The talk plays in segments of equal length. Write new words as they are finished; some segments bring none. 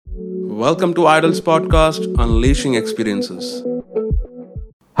Welcome to Idol's podcast, Unleashing Experiences.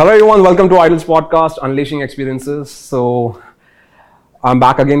 Hello everyone, welcome to Idol's podcast, Unleashing Experiences. So, I'm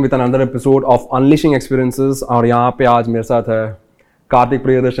back again with another episode of Unleashing Experiences. और यहाँ पे आज मेरे साथ है Karthik,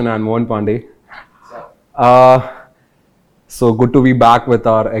 Priyadarshan and Mohan Pandey. So good to be back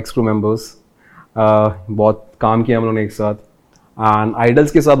with our ex-crew members. बहुत काम किया हम लोगों ने एक साथ. And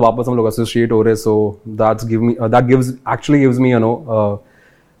Idols के साथ वापस हम लोग associate हो रहे, so that gives me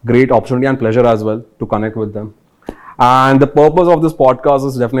great opportunity and pleasure as well to connect with them. And the purpose of this podcast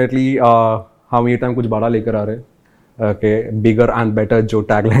is definitely हम ये टाइम कुछ बड़ा लेकर आ रहे हैं. Okay, bigger and better जो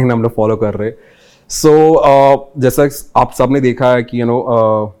tagline हम लोग follow कर रहे हैं. So जैसा आप सबने देखा है कि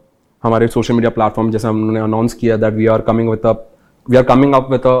हमारे सोशल मीडिया प्लेटफॉर्म जैसे हमने अनाउंस किया that we are coming up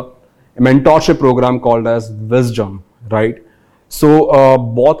with a mentorship program called as Wisdom, right? So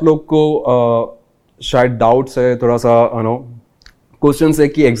बहुत लोग को शायद डाउट्स है, थोड़ा सा क्वेश्चन है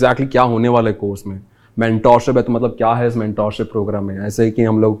कि एग्जैक्टली क्या होने वाला है कोर्स में. मेंटोरशिप है तो मतलब क्या है इस मेंटोरशिप प्रोग्राम में? ऐसे ही कि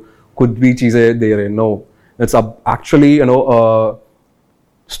हम लोग खुद भी चीज़ें दे रहे हैं. No, it's actually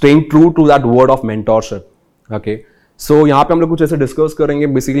staying true to that word of mentorship. Okay, सो यहाँ पे हम लोग कुछ ऐसे डिस्कस करेंगे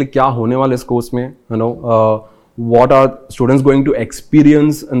बेसिकली क्या होने वाला इस कोर्स में, what are students going to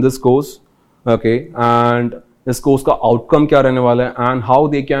experience in this course. Okay, and इस कोर्स का आउटकम क्या रहने वाला है and how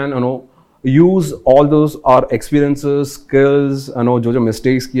they can use all those our experiences, skills, जो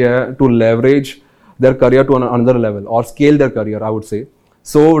mistakes किया है to leverage their career to another level or scale their career, I would say.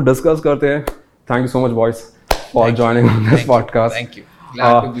 So discuss करते हैं. Thank you so much, boys, for joining on this podcast. Thank you.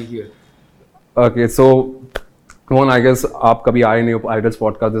 Glad to be here. Okay, so Mohan, I guess आप कभी आए नहीं हो Idols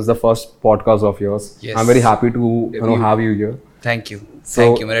podcast. This is the first podcast of yours. Yes. I'm very happy to have you here. Thank you.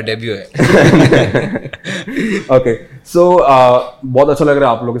 Thank you. मेरा debut है. Okay, so बहुत अच्छा लग रहा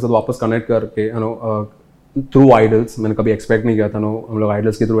है आप लोगों के साथ वापस कनेक्ट करके थ्रू आइडल्स. मैंने कभी एक्सपेक्ट नहीं किया था हम लोग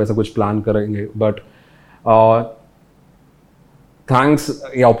आइडल्स के थ्रू ऐसा कुछ प्लान करेंगे, बट थैंक्स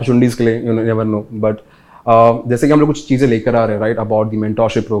ये अपॉर्चुनिटीज़ के लिए. यू नेवर नो, बट जैसे कि हम लोग कुछ चीज़ें लेकर आ रहे हैं right about the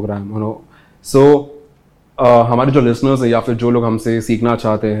mentorship programme. सो हमारे जो लिसनर्स हैं या फिर जो लोग हमसे सीखना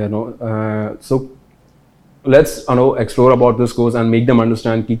चाहते हैं सो let's explore about this course and make them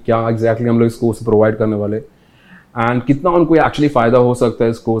understand कि क्या exactly हम लोग इस कोर्स प्रोवाइड करने वाले and कितना उनको एक्चुअली फ़ायदा हो सकता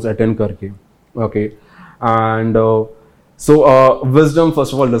है इस कोर्स अटेंड करके. Okay, and so wisdom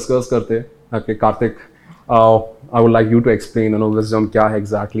first of all discuss करते हैं. Okay Kartik, I would like you to explain wisdom क्या है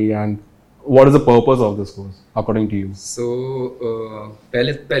exactly and what is the purpose of this course according to you. So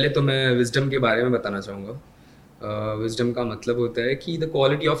पहले तो मैं wisdom के बारे में बताना चाहूँगा. विजडम का मतलब होता है कि the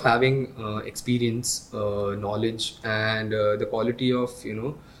quality of having experience, knowledge and the quality of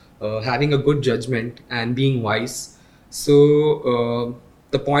having a good judgment and being wise. So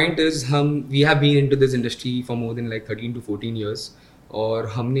the point is we have been into this industry for more than like 13 to 14 years और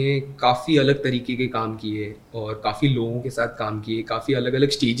हमने काफ़ी अलग तरीके के काम किए और काफ़ी लोगों के साथ काम किए, काफ़ी अलग अलग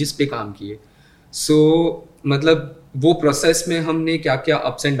स्टेजेस पे काम किए. सो मतलब वो प्रोसेस में हमने क्या क्या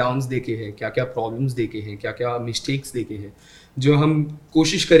अप्स एंड डाउन्स देखे हैं, क्या क्या प्रॉब्लम्स देखे हैं, क्या क्या मिस्टेक्स देखे हैं, जो हम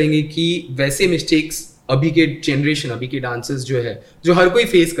कोशिश करेंगे कि वैसे मिस्टेक्स अभी के जनरेशन, अभी के डांसर्स जो है, जो हर कोई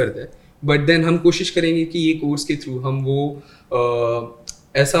फेस करता है, बट देन हम कोशिश करेंगे कि ये कोर्स के थ्रू हम वो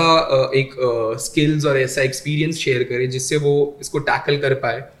ऐसा एक स्किल्स और ऐसा एक्सपीरियंस शेयर करें जिससे वो इसको टैकल कर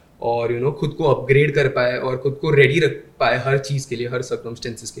पाए और खुद को अपग्रेड कर पाए और खुद को रेडी रख पाए हर चीज़ के लिए, हर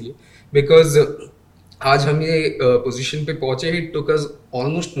सर्कमस्टेंसेस के लिए. बिकॉज आज हम ये पोजीशन पे पहुंचे हैं, it took us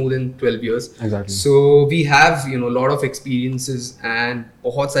almost more than 12 years. So we have lot of experiences and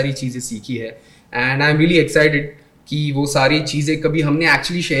बहुत सारी चीज़ें सीखी है and I am really excited कि वो सारी चीज़ें कभी हमने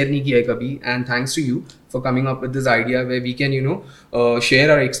एक्चुअली शेयर नहीं किया है कभी. And thanks to you for coming up with this idea way we can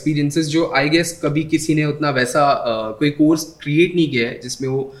share our experiences, जो आई गेस कभी किसी ने उतना वैसा कोई कोर्स क्रिएट नहीं किया है जिसमें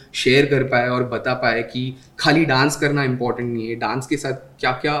वो शेयर कर पाए और बता पाए कि खाली डांस करना इंपॉर्टेंट नहीं है, डांस के साथ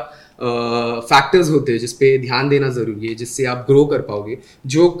क्या क्या फैक्टर्स होते हैं जिस पे ध्यान देना ज़रूरी है, जिससे आप ग्रो कर पाओगे.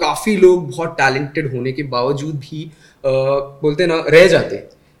 जो काफ़ी लोग बहुत टैलेंटेड होने के बावजूद भी बोलते ना रह जाते हैं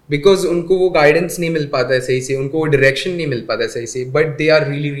बिकॉज उनको वो गाइडेंस नहीं मिल पाता है सही से, उनको वो डायरेक्शन नहीं मिल पाता है सही से, but they are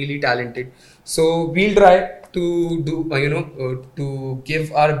really really talented. So we'll try to do to give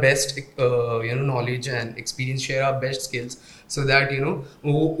our best knowledge and experience, share our best skills so that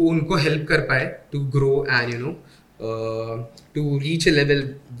वो उनको हेल्प कर पाए to grow and to reach a level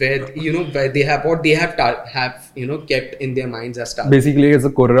where where they have what they have kept in their minds as target. Basically as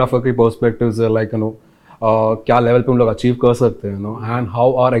a choreographer की perspective से like क्या level पे हम लोग अचीव कर सकते हैं and how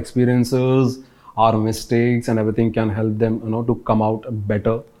our experiences, our mistakes and everything can help them to come out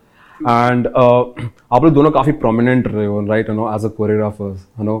better. And आप लोग दोनों काफ़ी prominent रहे हो right as a choreographers.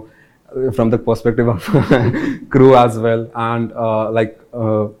 from the perspective of crew as well, and like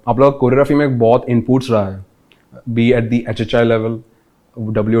आप लोग कोरियोग्राफी में बहुत इनपुट्स रहा है, be at the HHI level,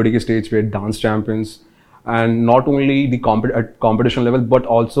 WOD के स्टेज पे dance champions, and not only the at competition level but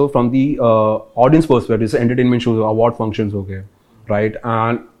also from the audience perspective, जैसे entertainment shows, award functions हो गए, right,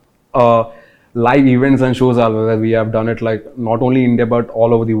 and live events and shows as well. We have done it like not only India but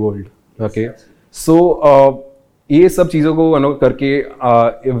all over the world. Okay, so ये सब चीज़ों को करके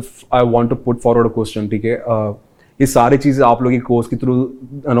if I want to put forward a question, ठीक है, ये सारी चीज़ें आप लोग की कोर्स के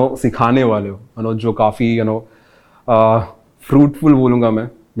थ्रू सिखाने वाले हो, जो काफ़ी फ्रूटफुल बोलूँगा मैं,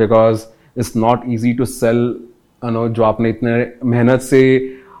 because it's not easy to cell, जो आपने इतने मेहनत से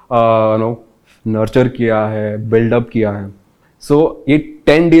नर्चर किया है, बिल्डअप किया है. सो ये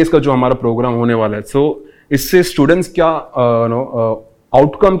 10 days का जो हमारा प्रोग्राम होने वाला है, सो इससे स्टूडेंट्स क्या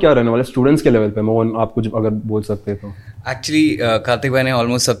आउटकम क्या रहने वाला है स्टूडेंट्स के लेवल पे? मोहन, आप कुछ अगर बोल सकते तो. एक्चुअली कार्तिक भाई ने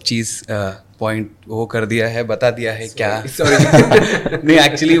ऑलमोस्ट सब चीज़ पॉइंट वो कर दिया है, बता दिया है. क्या नहीं,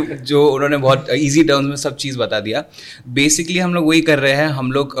 एक्चुअली जो उन्होंने बहुत इजी टर्म्स में सब चीज़ बता दिया. बेसिकली हम लोग वही कर रहे हैं.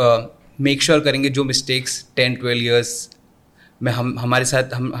 हम लोग मेक श्योर करेंगे जो मिस्टेक्स 10-12 years में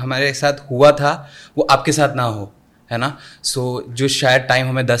हमारे साथ हुआ था वो आपके साथ ना हो, है ना. सो जो शायद टाइम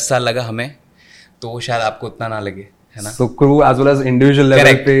हमें 10 साल लगा हमें, तो शायद आपको उतना ना लगे, है ना. So crew as well as individual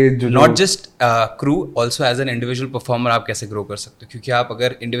level पे जो not just crew, also as an individual performer आप कैसे grow कर सकते हो, क्योंकि आप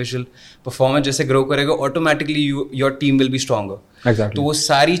अगर individual performer जैसे grow करेगा automatically your team will be stronger. Exactly. तो वो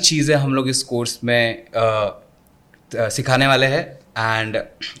सारी चीज़ें हम लोग इस कोर्स में सिखाने वाले हैं. And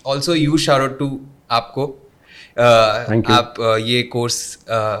also you shout out to आपको. आप ये कोर्स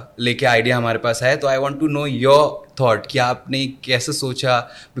लेके आइडिया हमारे पास है, तो I want to know your thought कि आपने कैसे सोचा,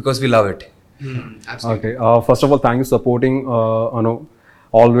 because we love it. Okay. First of all, thank you supporting,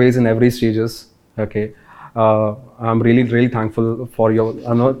 always in every stages. Okay. I'm really thankful for your,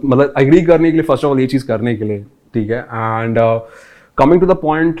 मतलब agree करने के लिए, first of all ये चीज़ करने के लिए, ठीक है. And coming to the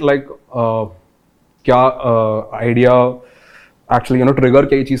point, like क्या idea actually trigger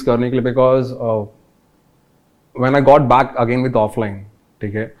क्या ये चीज़ करने के लिए, because when I got back again with offline,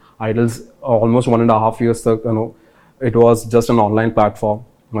 ठीक है, Idols almost 1.5 years तक, it was just an online platform.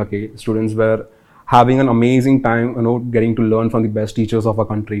 Okay, students were having an amazing time, getting to learn from the best teachers of our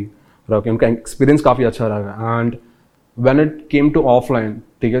country. Okay, उनका experience काफ़ी अच्छा रहा. And when it came to offline,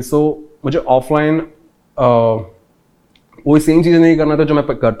 ठीक है, so मुझे offline वो same चीज़ें नहीं करना था जो मैं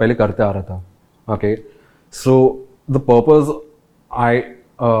पहले करते आ रहा था. Okay, so the purpose I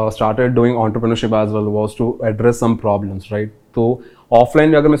started doing entrepreneurship as well was to address some problems, right? तो ऑफलाइन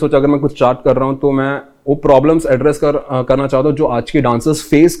में अगर मैं सोचा, अगर मैं कुछ स्टार्ट कर रहा हूँ तो मैं वो प्रॉब्लम्स एड्रेस करना चाहता हूँ जो आज के डांसर्स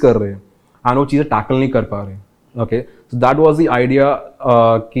फेस कर रहे हैं एंड वो चीज़ें टैकल नहीं कर पा रहे. Okay, so that was the idea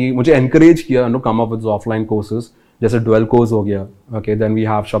कि मुझे एनकरेज किया come up with offline courses, जैसे डुअल कोर्स हो गया. ओके, देन वी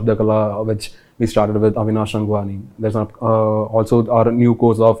हैव शब्द कला which we started with Avinash Rangwani. There is also our new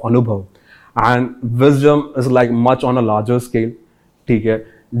course of अनुभव, and wisdom is like much on a larger scale. ठीक है,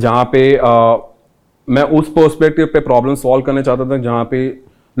 जहाँ पे मैं उस पर्सपेक्टिव पे प्रॉब्लम सॉल्व करना चाहता था जहाँ पे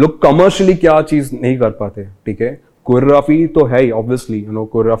लोग कमर्शियली क्या चीज़ नहीं कर पाते. ठीक है, कोरियोग्राफी तो है ही ऑब्वियसली,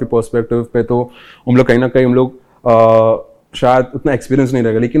 कोरियोग्राफी पर्सपेक्टिव पे तो हम लोग कहीं ना कहीं हम लोग शायद उतना एक्सपीरियंस नहीं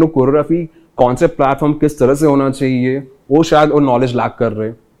रहेगा, लेकिन वो कोरियोग्राफी कौन से प्लेटफॉर्म किस तरह से होना चाहिए वो शायद वो नॉलेज लैक कर रहे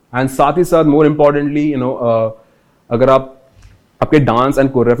हैं. एंड साथ ही साथ मोर इम्पॉर्टेंटली अगर आप आपके डांस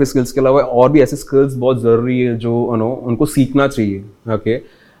एंड कोरियोग्राफी स्किल्स के अलावा और भी ऐसे स्किल्स बहुत ज़रूरी है जो उनको सीखना चाहिए. ओके,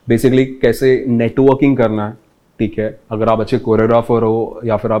 बेसिकली कैसे नेटवर्किंग करना है. ठीक है, अगर आप अच्छे कोरियोग्राफर हो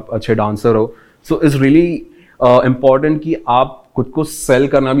या फिर आप अच्छे डांसर हो, सो इज़ रियली इम्पॉर्टेंट कि आप खुद को सेल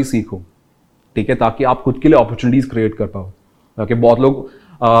करना भी सीखो. ठीक है, ताकि आप खुद के लिए अपॉर्चुनिटीज़ क्रिएट कर पाओ. ओके, बहुत लोग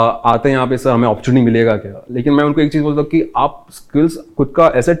आते हैं यहाँ पे, सर हमें अपॉर्चुनिटी मिलेगा क्या, लेकिन मैं उनको एक चीज़ बोलता हूँ कि आप स्किल्स खुद का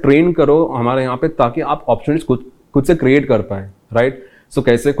ऐसे ट्रेन करो हमारे यहाँ पे ताकि आप अपॉर्चुनिटीज खुद से क्रिएट कर पाए. राइट, सो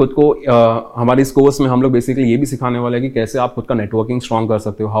कैसे खुद को हमारे इस कोर्स में हम लोग बेसिकली ये भी सिखाने वाले हैं कि कैसे आप खुद का नेटवर्किंग स्ट्रॉन्ग कर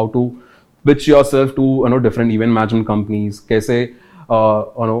सकते हो, how to pitch yourself to different event management companies, कैसे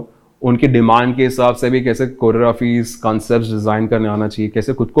उनके डिमांड के हिसाब से भी कैसे कोरियोग्राफीज कॉन्सेप्ट्स डिजाइन करने आना चाहिए,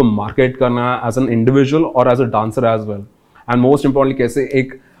 कैसे खुद को मार्केट करना है एज एन इंडिविजुअल और as a dancer as well, and most importantly कैसे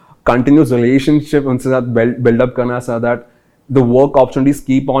एक कंटिन्यूस रिलेशनशिप उनके साथ बिल्डअप करना है so that the work opportunities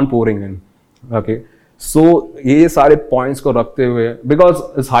keep on pouring in. Okay, so ये सारे पॉइंट्स को रखते हुए, because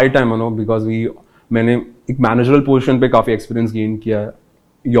it's high time because मैंने एक मैनेजरल पोजीशन पे काफ़ी एक्सपीरियंस गेन किया है.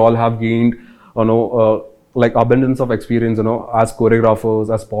 You all have gained like abundance of experience as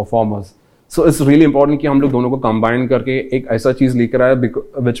choreographers, as performers. So it's really important कि हम लोग दोनों को combine करके एक ऐसा चीज़ लेकर आए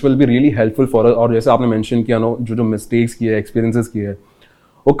which will be really helpful for us. और जैसे आपने mention किया जो mistakes किए, experiences किए,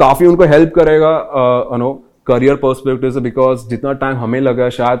 वो काफ़ी उनको help करेगा करियर पर्सपेक्टिव से, बिकॉज जितना टाइम हमें लगा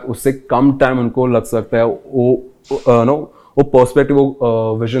शायद उससे कम टाइम उनको लग सकता है वो पर्सपेक्टिव,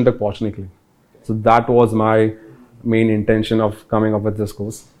 वो विजन तक पहुंचने के लिए. So that was my main intention of coming up with this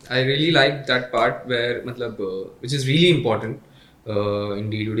course. I really like that part where matlab which is really important in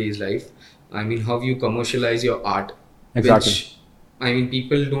day to day's life. I mean how you commercialize your art. Exactly. Which I mean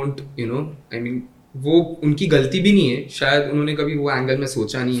people don't I mean वो उनकी गलती भी नहीं है, शायद उन्होंने कभी वो एंगल में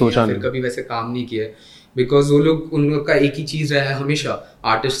सोचा नहीं है या फिर कभी वैसे काम नहीं किया है, बिकॉज वो लोग उनका एक ही चीज रहा है हमेशा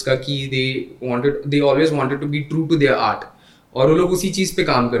आर्टिस्ट का कि they always wanted to be true to their art, और वो लोग उसी चीज पे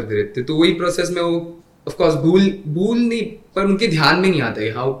काम करते रहते. तो वही प्रोसेस में वो ऑफ कोर्स भूल नहीं, पर उनके ध्यान में नहीं आता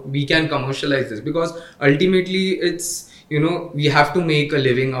है how we can commercialise this, because ultimately it's we have to make a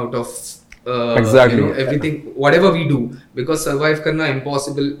living out of everything whatever we do, because survive करना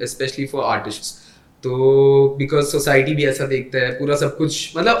impossible especially for artists. तो because society भी ऐसा देखता है, पूरा सब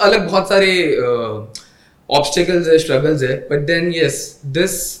कुछ मतलब अलग बहुत सारे obstacles है, struggles है, but then yes,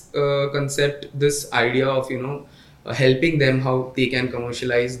 this concept, this idea of helping them how they can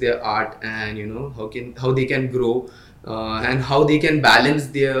commercialize their art and how they can grow and how they can balance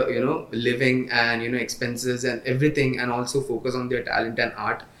their living and expenses and everything, and also focus on their talent and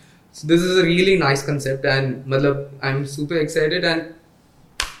art. So this is a really nice concept, and matlab I'm super excited, and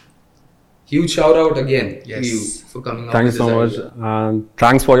huge shout out again to you for coming up. Thank you with so this much idea. and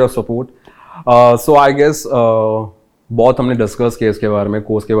thanks for your support. So I guess बहुत हमने discuss किया इसके बारे में,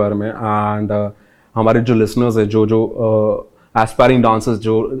 course के बारे में, and हमारे जो लिसनर्स है, जो एस्पायरिंग डांसर्स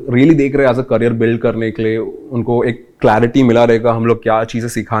जो रियली देख रहे हैं एज अ करियर बिल्ड करने के लिए, उनको एक क्लैरिटी मिला रहेगा हम लोग क्या चीज़ें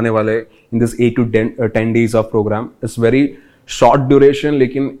सिखाने वाले in this 8 to 10 days of programme. It's very short duration,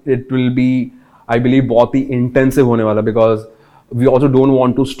 लेकिन it will be I believe बहुत ही इंटेंसिव होने वाला, because we also don't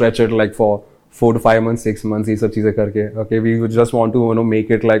want to stretch it like for 4 to 5 months 6 months ये सब चीज़ें करके. Okay, we just want to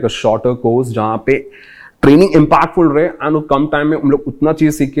make it like a shorter course जहाँ पे ट्रेनिंग इम्पैक्टफुल रहे, एंड वो कम टाइम में हम लोग उतना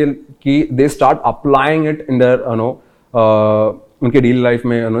चीज़ सीखे कि they start applying it in their उनके डेली लाइफ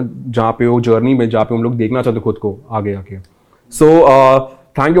में, जहाँ पे वो जर्नी में जहाँ पे हम लोग देखना चाहते खुद को आगे आके. So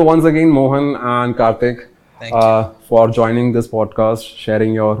thank you once again Mohan and Karthik for joining this podcast,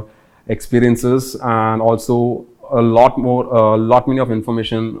 sharing your experiences, and also a lot many of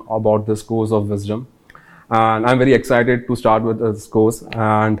information about this course of wisdom. And I'm very excited to start with this course.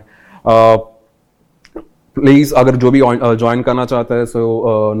 And please, अगर जो भी join करना चाहता है, so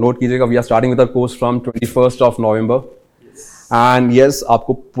note कीजिएगा, we are starting with our course from 21st of November. And yes,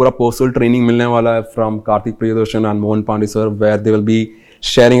 आपको पूरा personal training मिलने वाला है from Karthik, Priyadarshan and Mohan Pandey sir, where they will be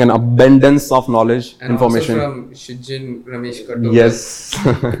sharing an abundance of knowledge, and information. Also from Shijin Ramesh Katto. Yes.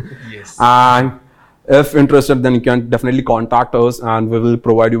 Yes. And if interested, then you can definitely contact us, and we will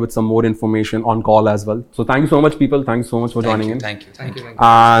provide you with some more information on call as well. So thank you so much, people. Thank you so much for joining in. Thank you.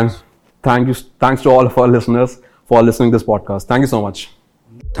 And thanks to all of our listeners for listening to this podcast. Thank you so much.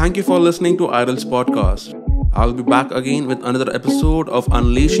 Thank you for listening to Idol's podcast. I'll be back again with another episode of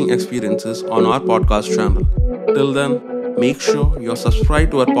Unleashing Experiences on our podcast channel. Till then, make sure you're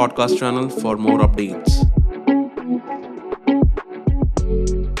subscribed to our podcast channel for more updates.